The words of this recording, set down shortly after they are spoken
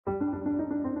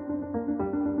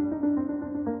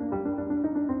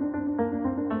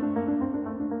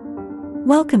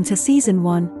Welcome to Season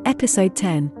 1, Episode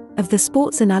 10 of the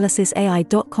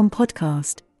SportsAnalysisAI.com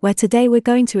podcast, where today we're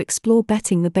going to explore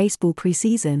betting the baseball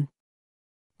preseason.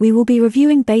 We will be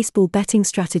reviewing baseball betting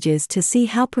strategies to see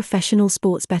how professional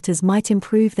sports bettors might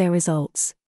improve their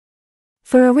results.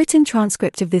 For a written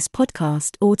transcript of this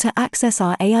podcast or to access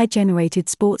our AI-generated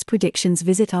sports predictions,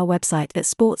 visit our website at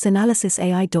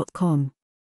SportsAnalysisAI.com.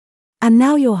 And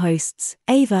now your hosts,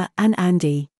 Ava and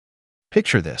Andy.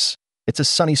 Picture this. It's a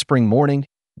sunny spring morning,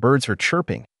 birds are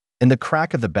chirping, and the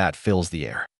crack of the bat fills the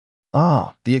air.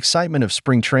 The excitement of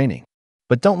spring training.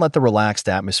 But don't let the relaxed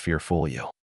atmosphere fool you.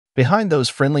 Behind those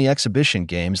friendly exhibition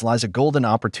games lies a golden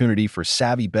opportunity for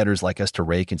savvy bettors like us to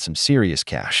rake in some serious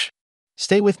cash.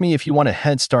 Stay with me if you want a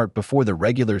head start before the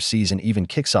regular season even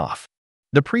kicks off.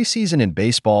 The preseason in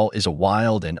baseball is a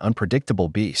wild and unpredictable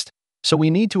beast, so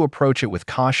we need to approach it with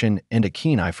caution and a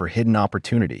keen eye for hidden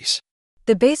opportunities.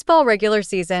 The baseball regular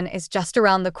season is just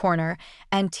around the corner,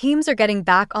 and teams are getting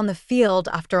back on the field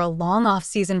after a long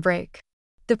off-season break.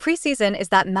 The preseason is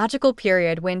that magical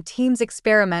period when teams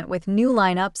experiment with new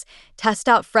lineups, test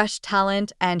out fresh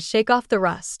talent, and shake off the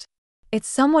rust. It's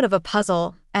somewhat of a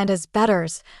puzzle, and as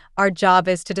bettors, our job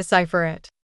is to decipher it.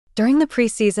 During the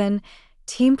preseason,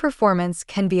 team performance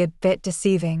can be a bit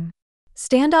deceiving.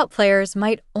 Standout players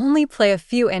might only play a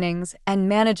few innings, and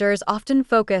managers often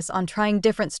focus on trying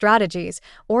different strategies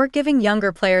or giving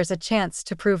younger players a chance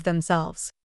to prove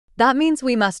themselves. That means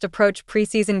we must approach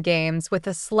preseason games with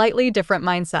a slightly different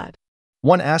mindset.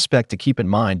 One aspect to keep in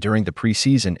mind during the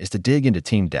preseason is to dig into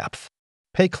team depth.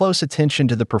 Pay close attention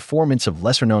to the performance of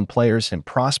lesser-known players and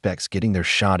prospects getting their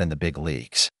shot in the big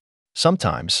leagues.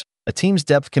 Sometimes, a team's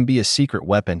depth can be a secret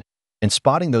weapon, and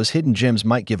spotting those hidden gems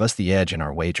might give us the edge in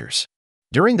our wagers.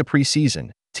 During the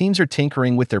preseason, teams are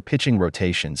tinkering with their pitching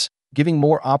rotations, giving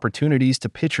more opportunities to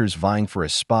pitchers vying for a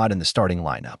spot in the starting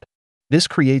lineup. This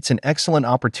creates an excellent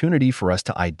opportunity for us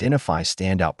to identify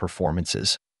standout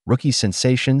performances, rookie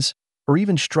sensations, or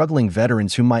even struggling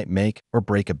veterans who might make or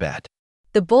break a bet.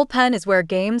 The bullpen is where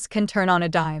games can turn on a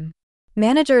dime.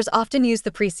 Managers often use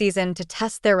the preseason to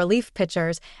test their relief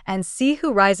pitchers and see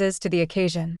who rises to the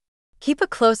occasion. Keep a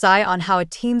close eye on how a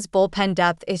team's bullpen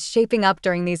depth is shaping up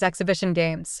during these exhibition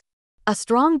games. A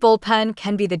strong bullpen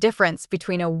can be the difference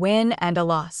between a win and a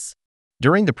loss.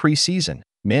 During the preseason,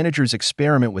 managers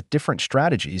experiment with different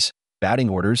strategies, batting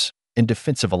orders, and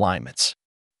defensive alignments.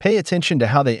 Pay attention to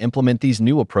how they implement these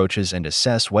new approaches and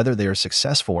assess whether they are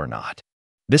successful or not.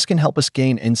 This can help us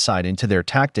gain insight into their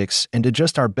tactics and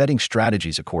adjust our betting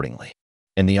strategies accordingly.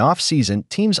 In the off-season,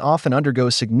 teams often undergo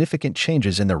significant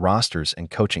changes in their rosters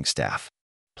and coaching staff.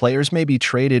 Players may be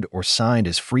traded or signed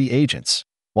as free agents,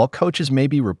 while coaches may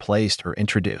be replaced or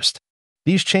introduced.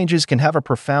 These changes can have a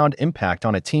profound impact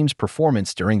on a team's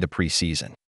performance during the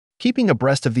preseason. Keeping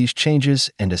abreast of these changes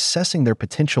and assessing their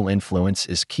potential influence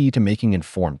is key to making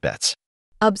informed bets.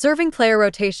 Observing player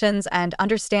rotations and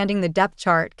understanding the depth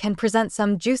chart can present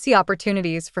some juicy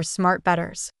opportunities for smart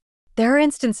bettors. There are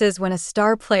instances when a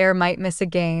star player might miss a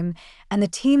game and the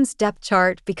team's depth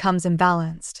chart becomes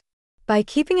imbalanced. By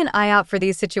keeping an eye out for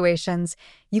these situations,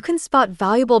 you can spot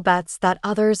valuable bets that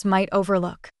others might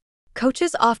overlook.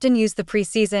 Coaches often use the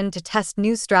preseason to test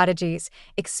new strategies,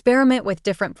 experiment with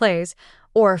different plays,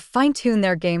 or fine-tune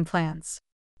their game plans.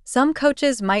 Some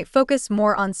coaches might focus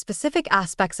more on specific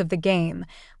aspects of the game,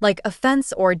 like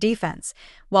offense or defense,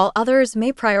 while others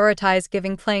may prioritize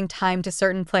giving playing time to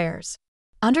certain players.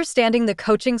 Understanding the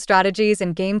coaching strategies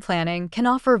and game planning can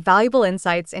offer valuable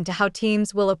insights into how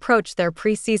teams will approach their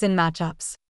preseason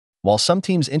matchups. While some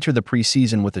teams enter the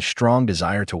preseason with a strong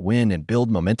desire to win and build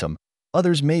momentum,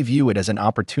 others may view it as an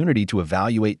opportunity to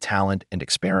evaluate talent and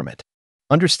experiment.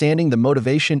 Understanding the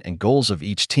motivation and goals of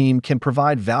each team can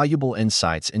provide valuable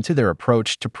insights into their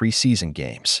approach to preseason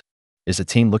games. Is a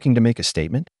team looking to make a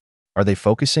statement? Are they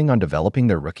focusing on developing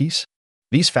their rookies?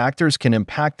 These factors can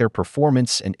impact their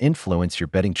performance and influence your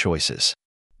betting choices.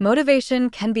 Motivation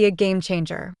can be a game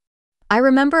changer. I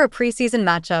remember a preseason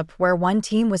matchup where one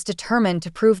team was determined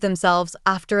to prove themselves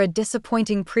after a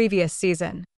disappointing previous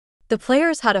season. The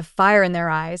players had a fire in their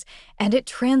eyes, and it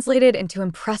translated into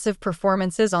impressive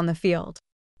performances on the field.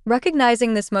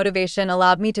 Recognizing this motivation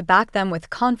allowed me to back them with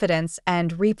confidence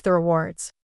and reap the rewards.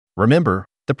 Remember,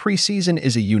 the preseason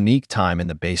is a unique time in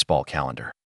the baseball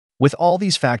calendar. With all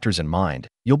these factors in mind,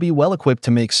 you'll be well-equipped to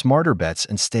make smarter bets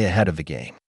and stay ahead of the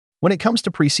game. When it comes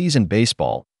to preseason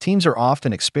baseball, teams are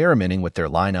often experimenting with their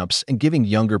lineups and giving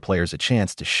younger players a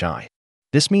chance to shine.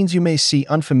 This means you may see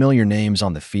unfamiliar names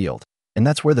on the field, and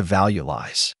that's where the value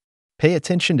lies. Pay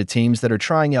attention to teams that are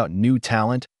trying out new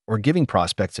talent or giving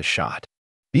prospects a shot.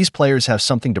 These players have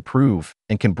something to prove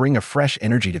and can bring a fresh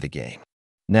energy to the game.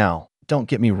 Now, don't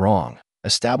get me wrong,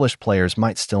 established players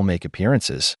might still make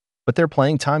appearances, but their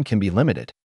playing time can be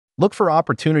limited. Look for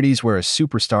opportunities where a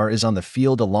superstar is on the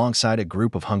field alongside a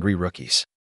group of hungry rookies.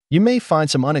 You may find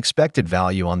some unexpected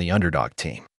value on the underdog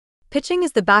team. Pitching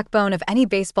is the backbone of any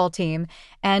baseball team,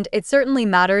 and it certainly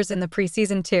matters in the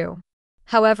preseason too.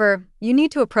 However, you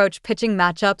need to approach pitching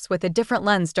matchups with a different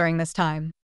lens during this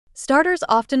time. Starters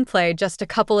often play just a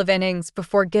couple of innings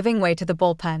before giving way to the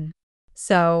bullpen.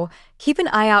 So, keep an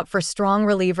eye out for strong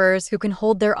relievers who can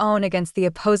hold their own against the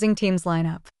opposing team's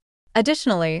lineup.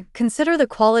 Additionally, consider the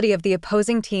quality of the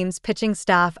opposing team's pitching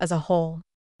staff as a whole.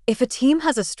 If a team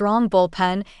has a strong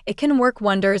bullpen, it can work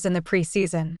wonders in the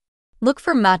preseason. Look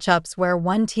for matchups where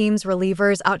one team's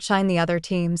relievers outshine the other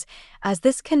team's, as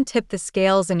this can tip the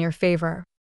scales in your favor.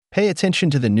 Pay attention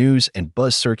to the news and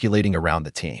buzz circulating around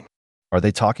the team. Are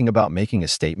they talking about making a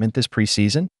statement this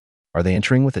preseason? Are they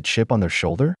entering with a chip on their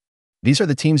shoulder? These are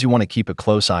the teams you want to keep a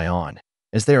close eye on,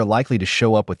 as they are likely to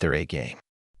show up with their A game.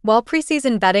 While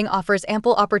preseason betting offers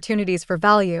ample opportunities for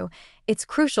value, it's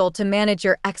crucial to manage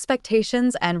your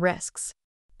expectations and risks.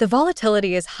 The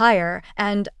volatility is higher,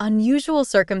 and unusual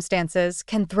circumstances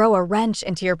can throw a wrench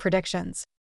into your predictions.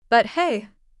 But hey,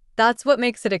 that's what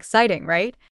makes it exciting,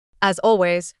 right? As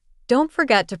always, don't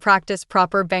forget to practice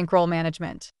proper bankroll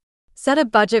management. Set a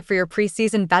budget for your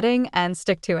preseason betting and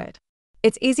stick to it.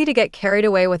 It's easy to get carried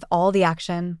away with all the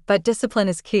action, but discipline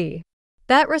is key.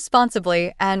 Bet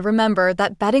responsibly, and remember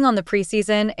that betting on the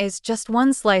preseason is just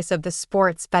one slice of the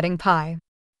sports betting pie.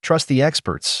 Trust the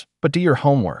experts, but do your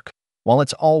homework. While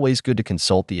it's always good to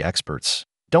consult the experts,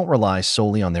 don't rely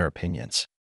solely on their opinions.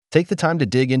 Take the time to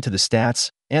dig into the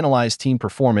stats, analyze team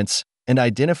performance, and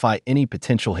identify any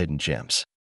potential hidden gems.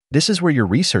 This is where your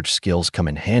research skills come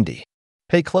in handy.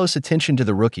 Pay close attention to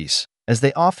the rookies, as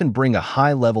they often bring a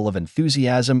high level of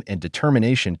enthusiasm and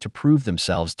determination to prove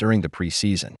themselves during the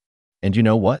preseason. And you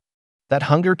know what? That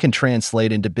hunger can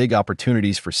translate into big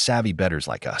opportunities for savvy bettors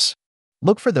like us.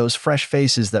 Look for those fresh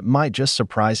faces that might just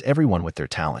surprise everyone with their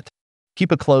talent.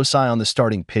 Keep a close eye on the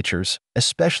starting pitchers,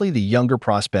 especially the younger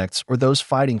prospects or those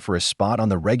fighting for a spot on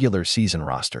the regular season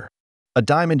roster. A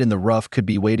diamond in the rough could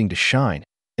be waiting to shine,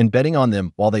 and betting on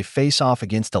them while they face off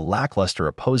against a lackluster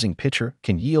opposing pitcher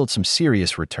can yield some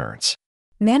serious returns.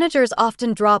 Managers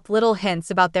often drop little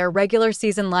hints about their regular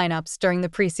season lineups during the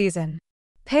preseason.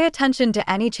 Pay attention to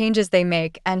any changes they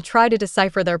make and try to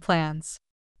decipher their plans.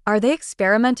 Are they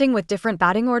experimenting with different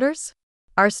batting orders?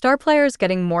 Are star players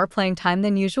getting more playing time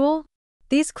than usual?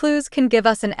 These clues can give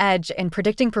us an edge in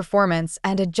predicting performance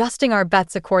and adjusting our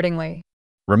bets accordingly.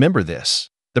 Remember this,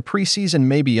 the preseason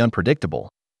may be unpredictable,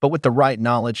 but with the right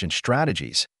knowledge and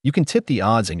strategies, you can tip the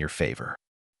odds in your favor.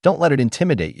 Don't let it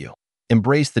intimidate you.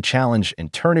 Embrace the challenge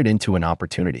and turn it into an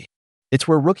opportunity. It's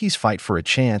where rookies fight for a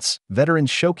chance, veterans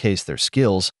showcase their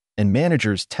skills, and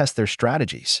managers test their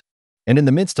strategies. And in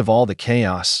the midst of all the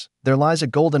chaos, there lies a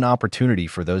golden opportunity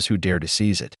for those who dare to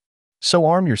seize it. So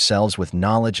arm yourselves with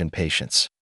knowledge and patience.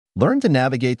 Learn to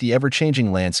navigate the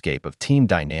ever-changing landscape of team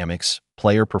dynamics,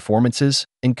 player performances,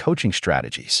 and coaching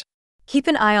strategies. Keep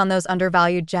an eye on those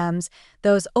undervalued gems,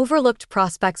 those overlooked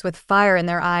prospects with fire in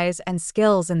their eyes and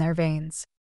skills in their veins.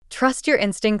 Trust your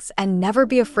instincts and never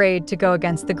be afraid to go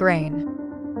against the grain.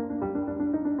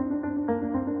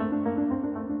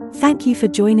 Thank you for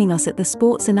joining us at the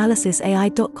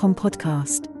SportsAnalysisAI.com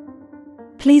podcast.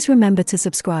 Please remember to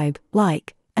subscribe,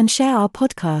 like, and share our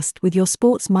podcast with your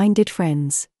sports-minded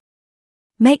friends.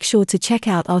 Make sure to check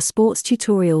out our sports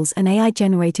tutorials and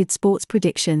AI-generated sports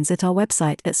predictions at our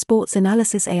website at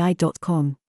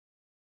SportsAnalysisAI.com.